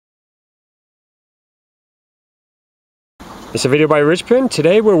It's a video by Richpin.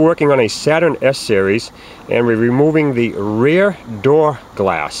 Today we're working on a Saturn S series and we're removing the rear door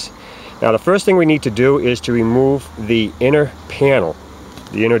glass. Now the first thing we need to do is to remove the inner panel,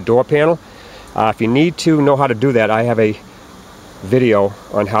 the inner door panel. If you need to know how to do that, I have a video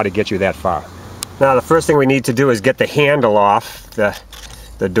on how to get you that far. Now the first thing we need to do is get the handle off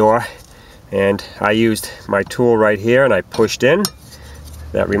the door, and I used my tool right here and I pushed in.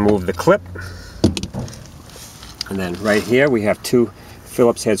 That removed the clip. And then right here we have two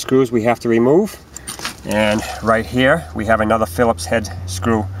Phillips head screws we have to remove. And right here we have another Phillips head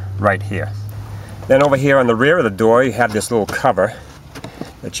screw right here. Then over here on the rear of the door you have this little cover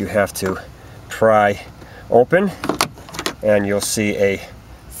that you have to pry open, and you'll see a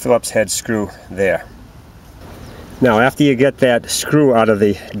Phillips head screw there. Now after you get that screw out of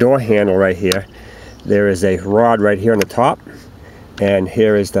the door handle right here, there is a rod right here on the top, and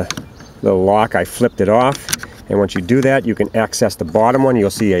here is the little lock. I flipped it off. And once you do that, you can access the bottom one. You'll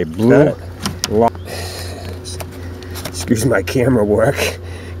see a blue lock. Excuse my camera work,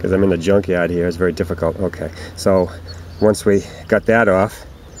 because I'm in the junkyard here. It's very difficult. Okay, so once we got that off,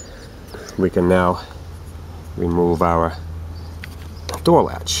 we can now remove our door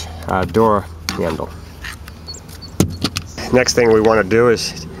latch, our door handle. Next thing we want to do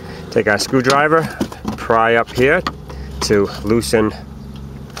is take our screwdriver, pry up here to loosen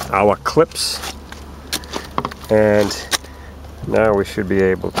our clips. And now we should be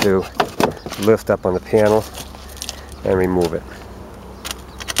able to lift up on the panel and remove it.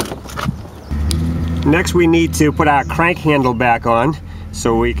 Next we need to put our crank handle back on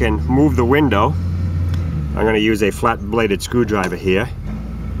so we can move the window. I'm going to use a flat bladed screwdriver here,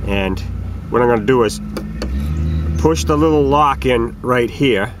 and what I'm going to do is push the little lock in right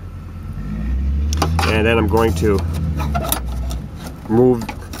here, and then I'm going to move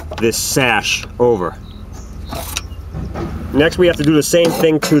this sash over. Next we have to do the same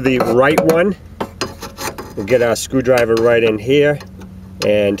thing to the right one. We'll get our screwdriver right in here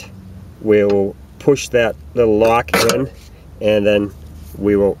and we'll push that little lock in, and then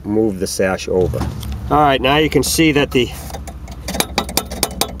we will move the sash over. Alright, now you can see that the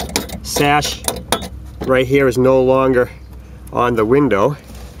sash right here is no longer on the window,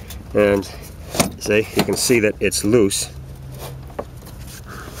 and see, you can see that it's loose.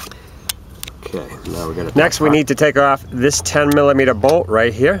 Okay, now we got it. Next we need to take off this 10mm bolt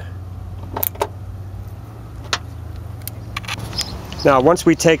right here. Now once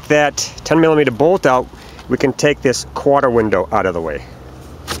we take that 10mm bolt out, we can take this quarter window out of the way.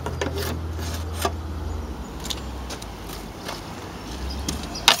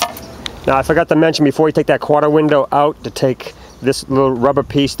 Now I forgot to mention, before you take that quarter window out, to take this little rubber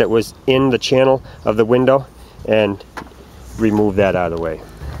piece that was in the channel of the window and remove that out of the way.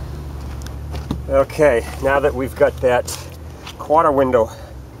 Okay, now that we've got that quarter window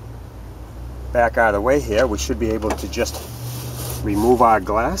back out of the way here, we should be able to just remove our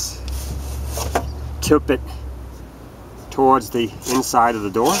glass, tip it towards the inside of the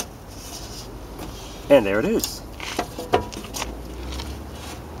door, and there it is.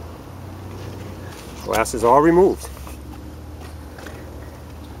 Glass is all removed.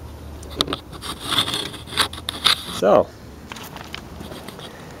 So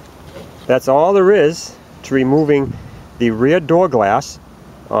that's all there is to removing the rear door glass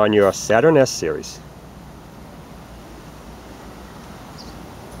on your Saturn S series.